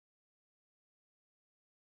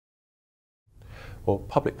Well,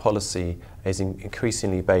 public policy is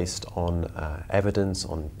increasingly based on evidence,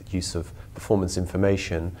 on the use of performance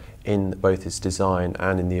information in both its design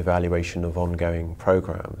and in the evaluation of ongoing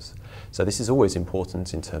programs. So this is always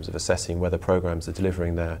important in terms of assessing whether programs are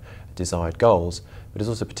delivering their desired goals, but it's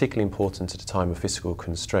also particularly important at a time of fiscal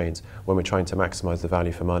constraints when we're trying to maximise the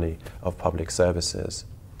value for money of public services.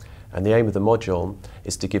 And the aim of the module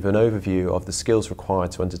is to give an overview of the skills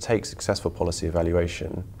required to undertake successful policy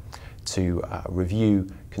evaluation, to review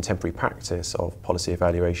contemporary practice of policy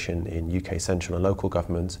evaluation in UK central and local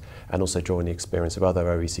government, and also draw on the experience of other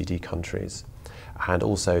OECD countries, and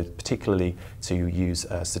also particularly to use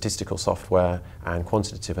statistical software and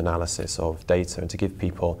quantitative analysis of data, and to give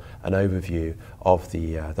people an overview of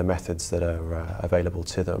the methods that are available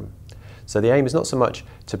to them. So the aim is not so much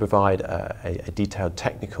to provide a detailed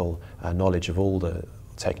technical knowledge of all the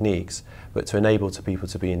techniques, but to enable people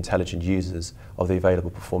to be intelligent users of the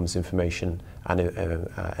available performance information and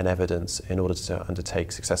evidence in order to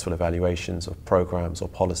undertake successful evaluations of programs or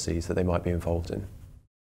policies that they might be involved in.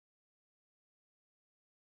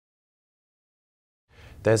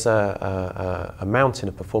 There's a mountain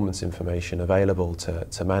of performance information available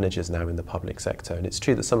to managers now in the public sector, and it's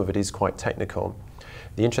true that some of it is quite technical.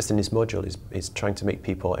 The interest in this module is trying to make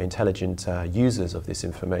people intelligent users of this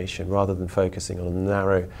information rather than focusing on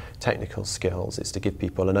narrow technical skills. It's to give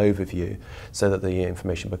people an overview so that the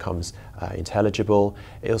information becomes intelligible,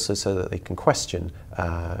 also so that they can question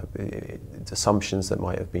assumptions that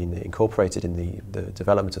might have been incorporated in the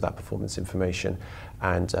development of that performance information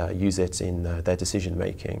and use it in their decision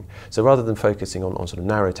making. So rather than focusing on sort of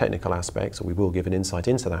narrow technical aspects, or we will give an insight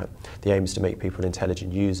into that, the aim is to make people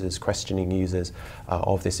intelligent users, questioning users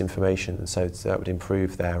of this information, and so that would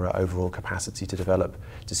improve their overall capacity to develop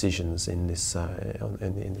decisions in this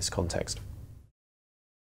context.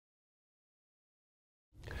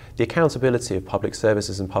 The accountability of public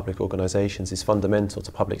services and public organisations is fundamental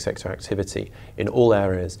to public sector activity in all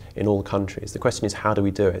areas, in all countries. The question is, how do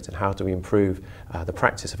we do it, and how do we improve the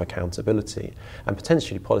practice of accountability? And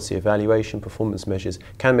potentially policy evaluation, performance measures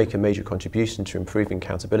can make a major contribution to improving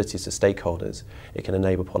accountability to stakeholders. It can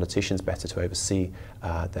enable politicians better to oversee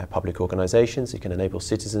their public organisations. It can enable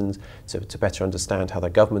citizens to better understand how their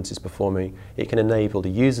government is performing. It can enable the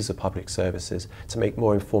users of public services to make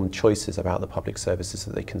more informed choices about the public services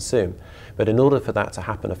that they consume. But in order for that to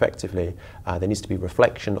happen effectively, there needs to be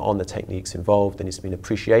reflection on the techniques involved. There needs to be an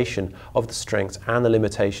appreciation of the strengths and the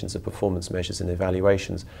limitations of performance measures and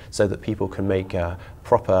evaluations, so that people can make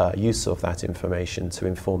proper use of that information to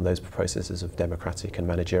inform those processes of democratic and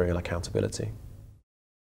managerial accountability.